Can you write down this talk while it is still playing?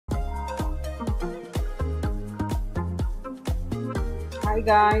Hi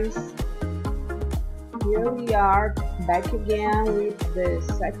guys, here we are back again with the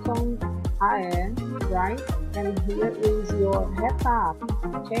second AE, right? And here is your Retap,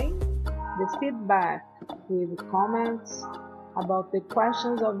 okay? The feedback with comments about the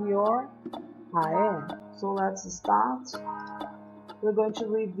questions of your AE. So let's start. We're going to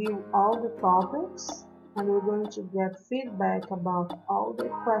review all the topics and we're going to get feedback about all the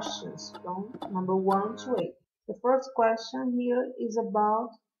questions from number 1 to 8. The first question here is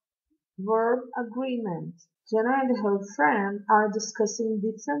about verb agreement. Jenna and her friend are discussing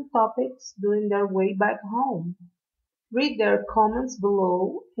different topics during their way back home. Read their comments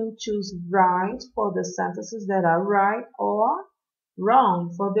below and choose right for the sentences that are right or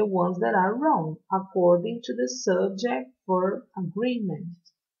wrong for the ones that are wrong, according to the subject-verb agreement.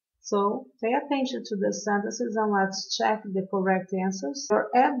 So pay attention to the sentences and let's check the correct answers. Your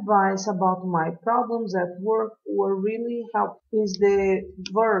advice about my problems at work were really helpful. Is the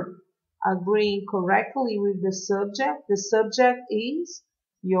verb agreeing correctly with the subject? The subject is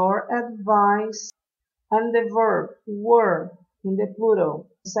your advice and the verb were in the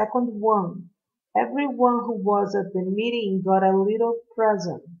plural. Second one, everyone who was at the meeting got a little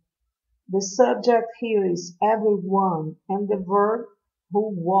present. The subject here is everyone and the verb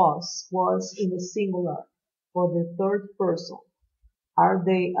who was in the singular for the third person. Are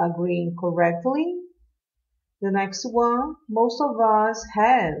they agreeing correctly? The next one, most of us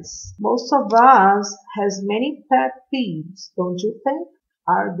has many pet peeves, don't you think?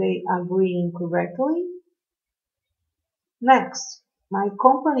 Are they agreeing correctly? Next, my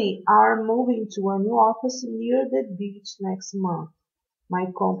company are moving to a new office near the beach next month. My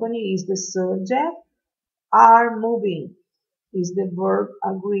company is the subject, are moving is the verb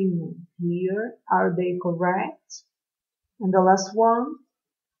agreement. Here, are they correct? And the last one,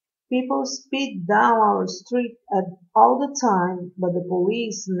 people speed down our street all the time, but the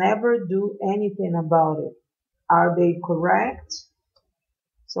police never do anything about it. Are they correct?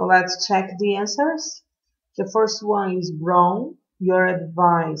 So let's check the answers. The first one is wrong. Your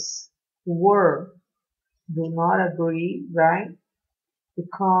advice were do not agree, right?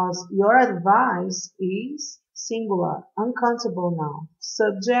 Because your advice is singular, uncountable noun.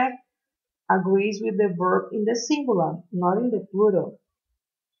 Subject agrees with the verb in the singular, not in the plural.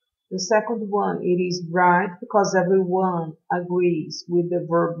 The second one, it is right because everyone agrees with the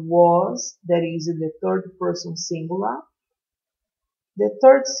verb was, that is in the third person singular. The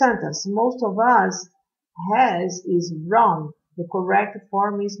third sentence, most of us has, is wrong. The correct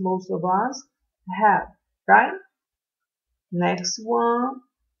form is most of us have, right? Next one,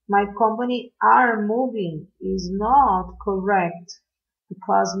 my company are moving is not correct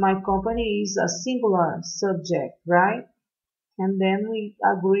because my company is a singular subject, right? And then we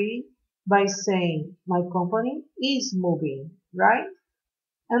agree by saying my company is moving, right?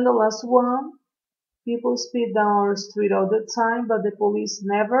 And the last one, people speed down our street all the time, but the police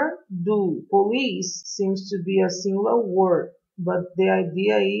never do. Police seems to be a singular word, but the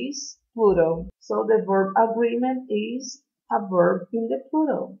idea is plural. So the verb agreement is a verb in the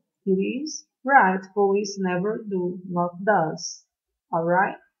plural. It is right. Police never do, not does.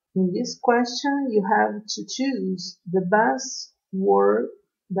 Alright? In this question, you have to choose the best word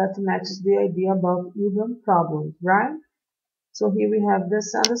that matches the idea about urban problems, right? So here we have the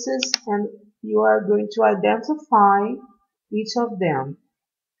sentences and you are going to identify each of them.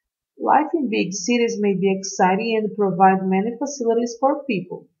 Life in big cities may be exciting and provide many facilities for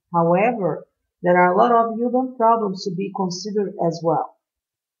people. However, there are a lot of urban problems to be considered as well.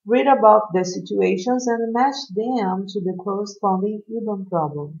 Read about the situations and match them to the corresponding urban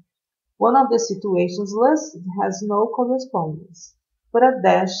problem. One of the situations listed has no correspondence, but a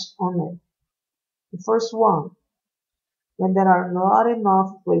dash on it. The first one, when there are not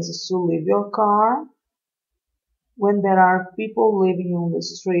enough places to leave your car, when there are people living on the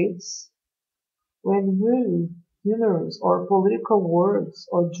streets, when rude, humorous, or political words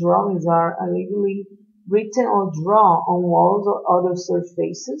or drawings are illegally written or drawn on walls or other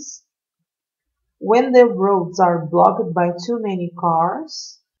surfaces, when the roads are blocked by too many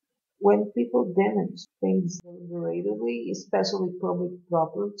cars, when people damage things deliberately, especially public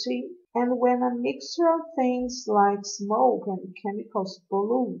property, and when a mixture of things like smoke and chemicals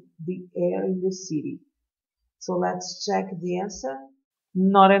pollute the air in the city. So let's check the answer.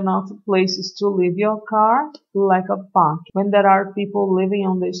 Not enough places to leave your car, like a park. When there are people living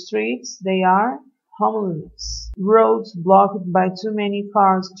on the streets, they are homeless. Roads blocked by too many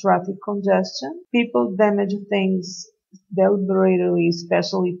cars, traffic congestion. People damage things deliberately,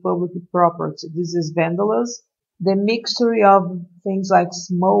 especially public property. This is vandalism. The mixture of things like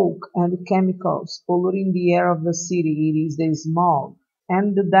smoke and chemicals polluting the air of the city, it is the smog.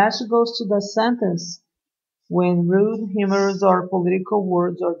 And the dash goes to the sentence when rude, humorous, or political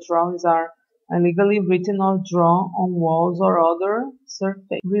words or drawings are illegally written or drawn on walls or other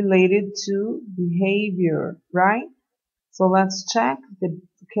surface related to behavior, right? So let's check the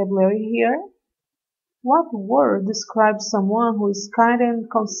vocabulary here. What word describes someone who is kind and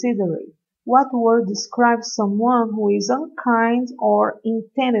considerate? What word describes someone who is unkind or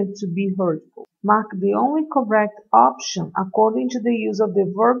intended to be hurtful? Mark the only correct option according to the use of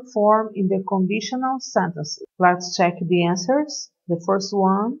the verb form in the conditional sentences. Let's check the answers. The first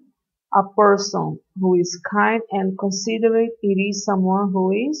one, a person who is kind and considerate, it is someone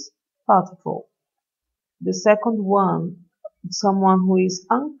who is thoughtful. The second one, someone who is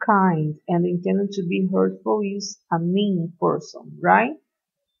unkind and intended to be hurtful is a mean person, right?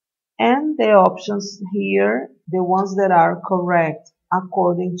 And the options here, the ones that are correct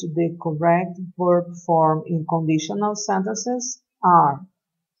according to the correct verb form in conditional sentences are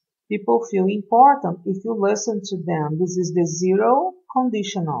people feel important if you listen to them. This is the zero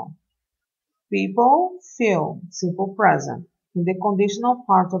conditional. People feel simple present. In the conditional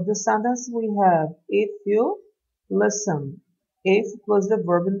part of the sentence, we have if you listen. If plus the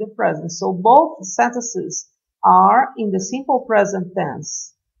verb in the present. So both sentences are in the simple present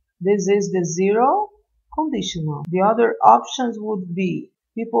tense. This is the zero conditional. The other options would be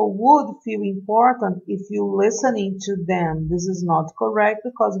people would feel important if you listening to them. This is not correct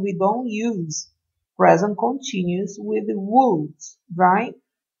because we don't use present continuous with would, right?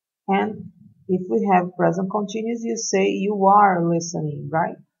 And if we have present continuous, you say you are listening,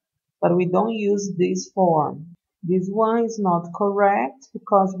 right? But we don't use this form. This one is not correct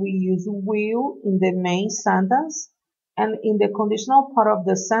because we use will in the main sentence, and in the conditional part of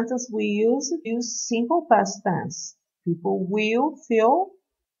the sentence we use simple past tense. People will feel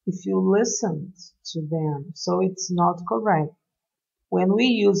if you listen to them. So it's not correct. When we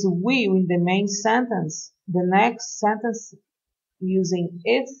use will in the main sentence, the next sentence using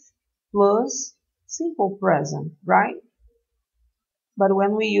if plus simple present, right? But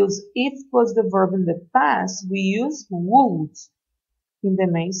when we use if plus the verb in the past, we use would in the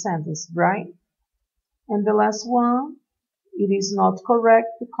main sentence, right? And the last one, it is not correct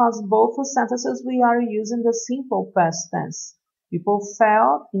because both sentences we are using the simple past tense. People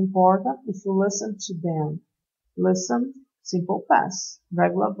felt important if you listen to them. Listen, simple past,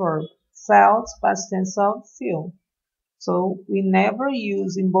 regular verb. Felt, past tense of feel. So we never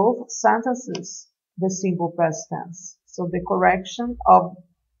use in both sentences the simple past tense. So the correction of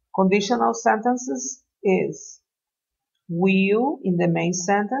conditional sentences is will in the main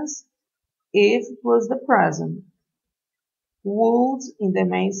sentence, if plus the present. Would in the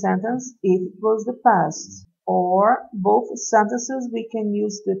main sentence, if plus the past. Or both sentences we can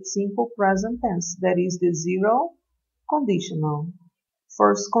use the simple present tense, that is the zero conditional.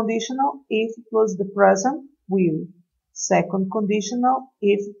 First conditional, if plus the present, will. Second conditional,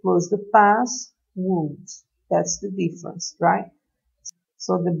 if plus the past, would. That's the difference, right?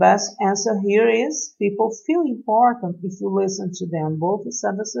 So the best answer here is people feel important if you listen to them. Both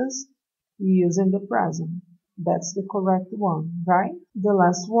sentences using the present. That's the correct one, right? The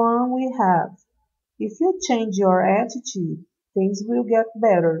last one we have. If you change your attitude, things will get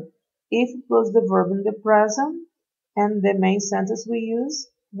better. If plus the verb in the present and the main sentence we use,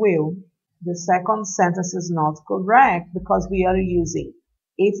 will. The second sentence is not correct because we are using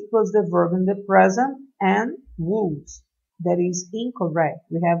if plus the verb in the present and would. That is incorrect.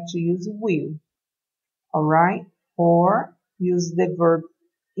 We have to use will. Alright? Or use the verb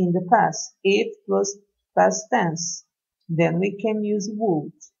in the past. If plus past tense. Then we can use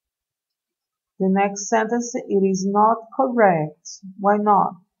would. The next sentence, it is not correct. Why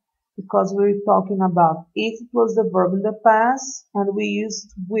not? Because we're talking about if plus the verb in the past and we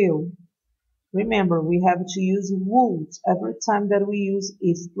used will. Remember, we have to use would every time that we use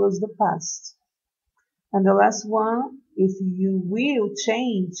if plus the past. And the last one, if you will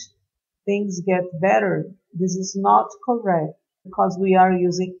change, things get better. This is not correct because we are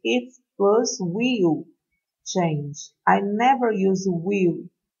using if plus will change. I never use will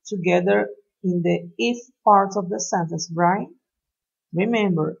together in the if part of the sentence, right?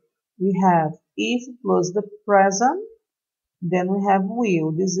 Remember, we have if plus the present, then we have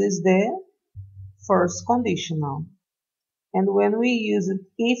will. This is the first conditional. And when we use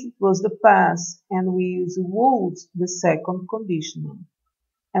if plus the past and we use would, the second conditional.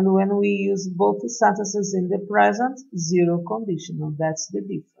 And when we use both sentences in the present, zero conditional. That's the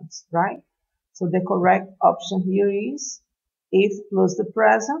difference, right? So the correct option here is if plus the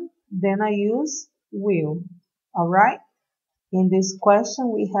present, then I use will. Alright? In this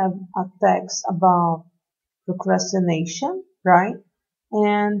question, we have a text about procrastination, right?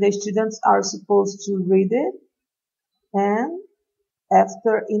 and the students are supposed to read it, and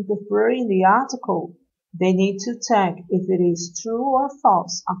after interpreting the article, they need to check if it is true or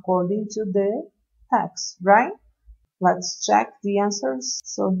false according to the text, right? Let's check the answers.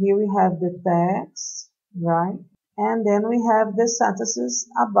 So here we have the text, right? And then we have the sentences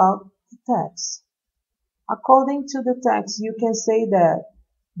about the text. According to the text, you can say that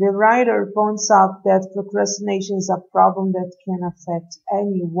the writer points out that procrastination is a problem that can affect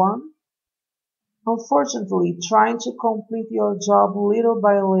anyone. Unfortunately, trying to complete your job little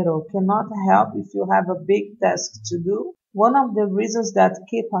by little cannot help if you have a big task to do. One of the reasons that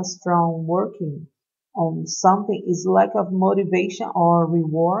keep us from working on something is lack of motivation or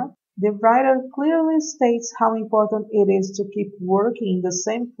reward. The writer clearly states how important it is to keep working in the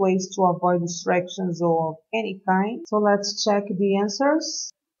same place to avoid distractions of any kind. So let's check the answers.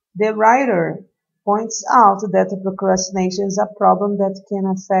 The writer points out that procrastination is a problem that can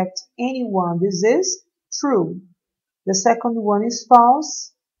affect anyone. This is true. The second one is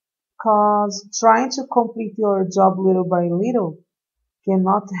false, because trying to complete your job little by little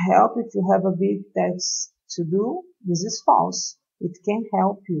cannot help if you have a big task to do. This is false. It can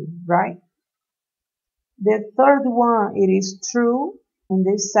help you, right? The third one, it is true in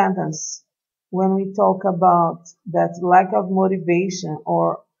this sentence. When we talk about that lack of motivation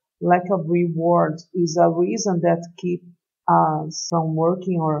or lack of reward is a reason that keep us from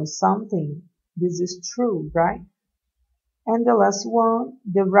working or something, this is true, right? And the last one,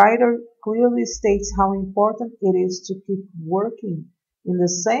 the writer clearly states how important it is to keep working in the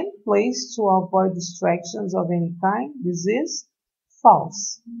same place to avoid distractions of any kind. This is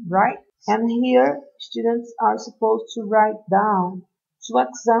false, right? And here, students are supposed to write down two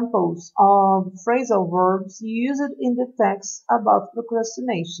examples of phrasal verbs used in the text about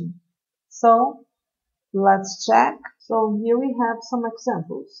procrastination. So, let's check. So here we have some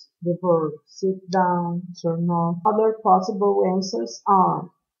examples. The verb sit down, turn off. Other possible answers are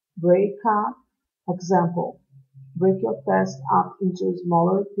break up. Example, break your task up into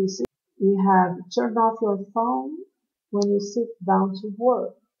smaller pieces. We have turn off your phone when you sit down to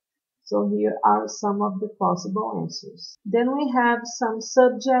work. So here are some of the possible answers. Then we have some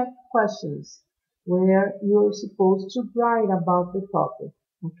subject questions where you're supposed to write about the topic.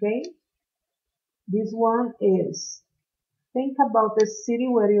 Okay? This one is, think about the city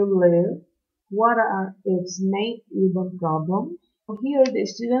where you live. What are its main urban problems? Here the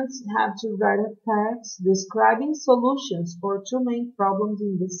students have to write a text describing solutions for two main problems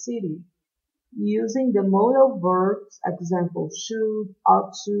in the city using the modal verbs, example should,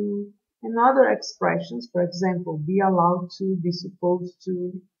 ought to, and other expressions, for example, be allowed to, be supposed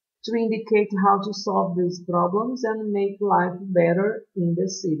to indicate how to solve these problems and make life better in the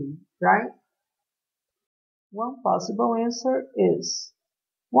city, right? One possible answer is,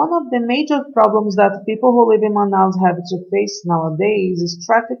 one of the major problems that people who live in Manaus have to face nowadays is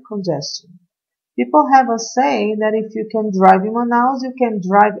traffic congestion. People have a saying that if you can drive in Manaus, you can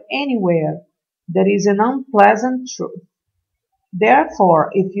drive anywhere. That is an unpleasant truth. Therefore,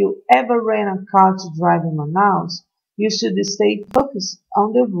 if you ever rent a car to drive in Manaus, you should stay focused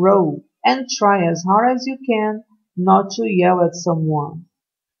on the road and try as hard as you can not to yell at someone,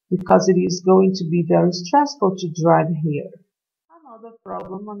 because it is going to be very stressful to drive here. Another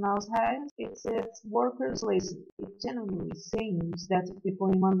problem Manaus has is its workers' lazy. It genuinely seems that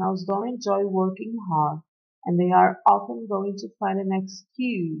people in Manaus don't enjoy working hard, and they are often going to find an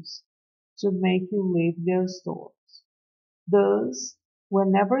excuse to make you leave their stores. Thus,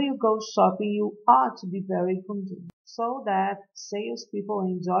 whenever you go shopping, you ought to be very convenient, so that salespeople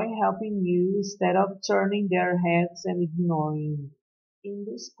enjoy helping you instead of turning their heads and ignoring you. In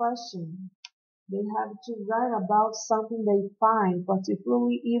this question, they have to write about something they find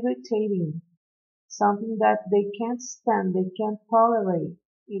particularly irritating, something that they can't stand, they can't tolerate.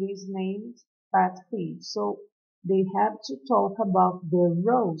 It is named pet peeve. So they have to talk about their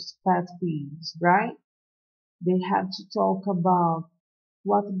roast pet peeves, right? They have to talk about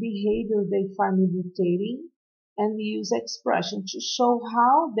what behavior they find irritating and use expression to show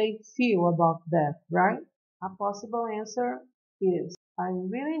how they feel about that, right? A possible answer is, I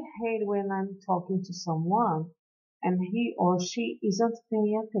really hate when I'm talking to someone and he or she isn't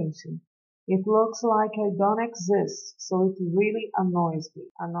paying attention. It looks like I don't exist, so it really annoys me.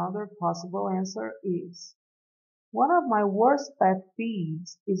 Another possible answer is, one of my worst pet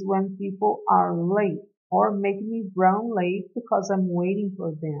peeves is when people are late or make me run late because I'm waiting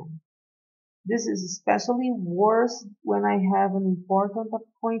for them. This is especially worse when I have an important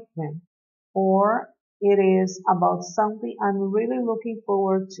appointment or it is about something I'm really looking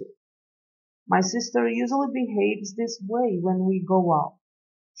forward to. My sister usually behaves this way when we go out.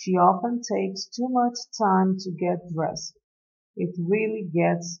 She often takes too much time to get dressed. It really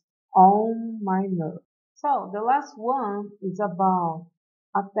gets on my nerves. So the last one is about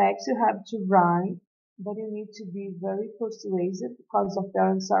a text you have to write, but you need to be very persuasive because your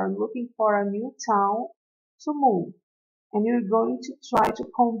parents are looking for a new town to move, and you're going to try to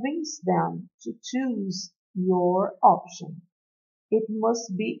convince them to choose your option. It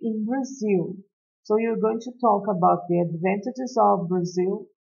must be in Brazil. So you're going to talk about the advantages of Brazil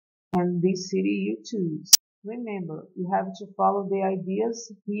and this city you choose. Remember, you have to follow the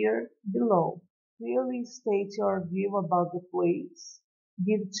ideas here below. Clearly state your view about the place.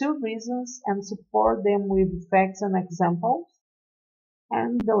 Give two reasons and support them with facts and examples.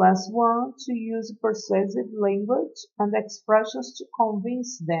 And the last one, to use persuasive language and expressions to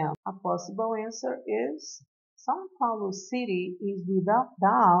convince them. A possible answer is São Paulo City is without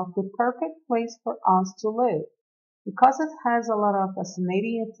doubt the perfect place for us to live because it has a lot of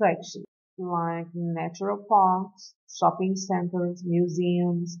fascinating attractions like natural parks, shopping centers,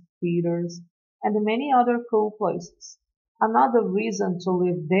 museums, theaters, and many other cool places. Another reason to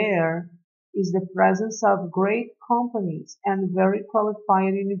live there is the presence of great companies and very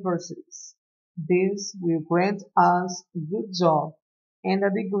qualified universities. This will grant us a good job and a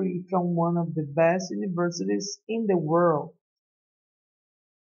degree from one of the best universities in the world.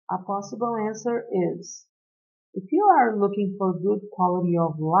 A possible answer is if you are looking for good quality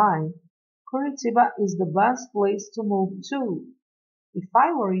of life, Curitiba is the best place to move to. If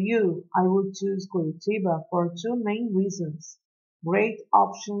I were you, I would choose Curitiba for two main reasons: great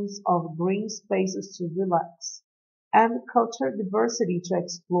options of green spaces to relax, and culture diversity to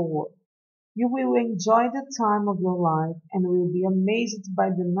explore. You will enjoy the time of your life and will be amazed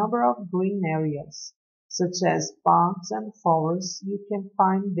by the number of green areas, such as parks and forests you can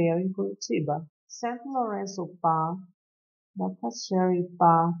find there in Curitiba. St. Lourenço Park, Macaxery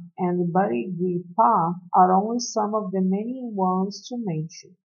Park, and Barigui Park are only some of the many ones to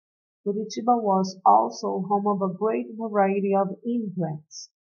mention. Curitiba was also home of a great variety of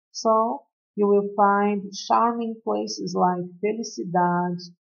immigrants, so you will find charming places like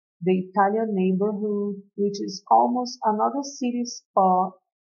Felicidade, the Italian neighborhood, which is almost another city spot,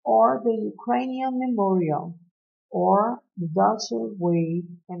 or the Ukrainian Memorial, or the Dutch Way,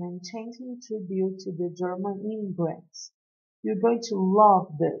 an enchanting tribute to the German immigrants. You're going to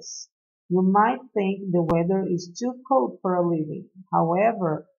love this. You might think the weather is too cold for a living.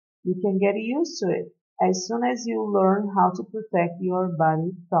 However, you can get used to it as soon as you learn how to protect your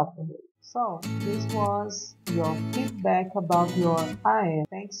body properly. So, this was your feedback about your AE.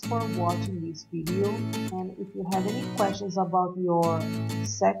 Thanks for watching this video, and if you have any questions about your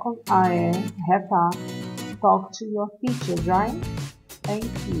second AE, Retap, talk to your teacher, right? Thank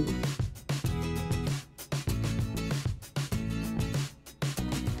you.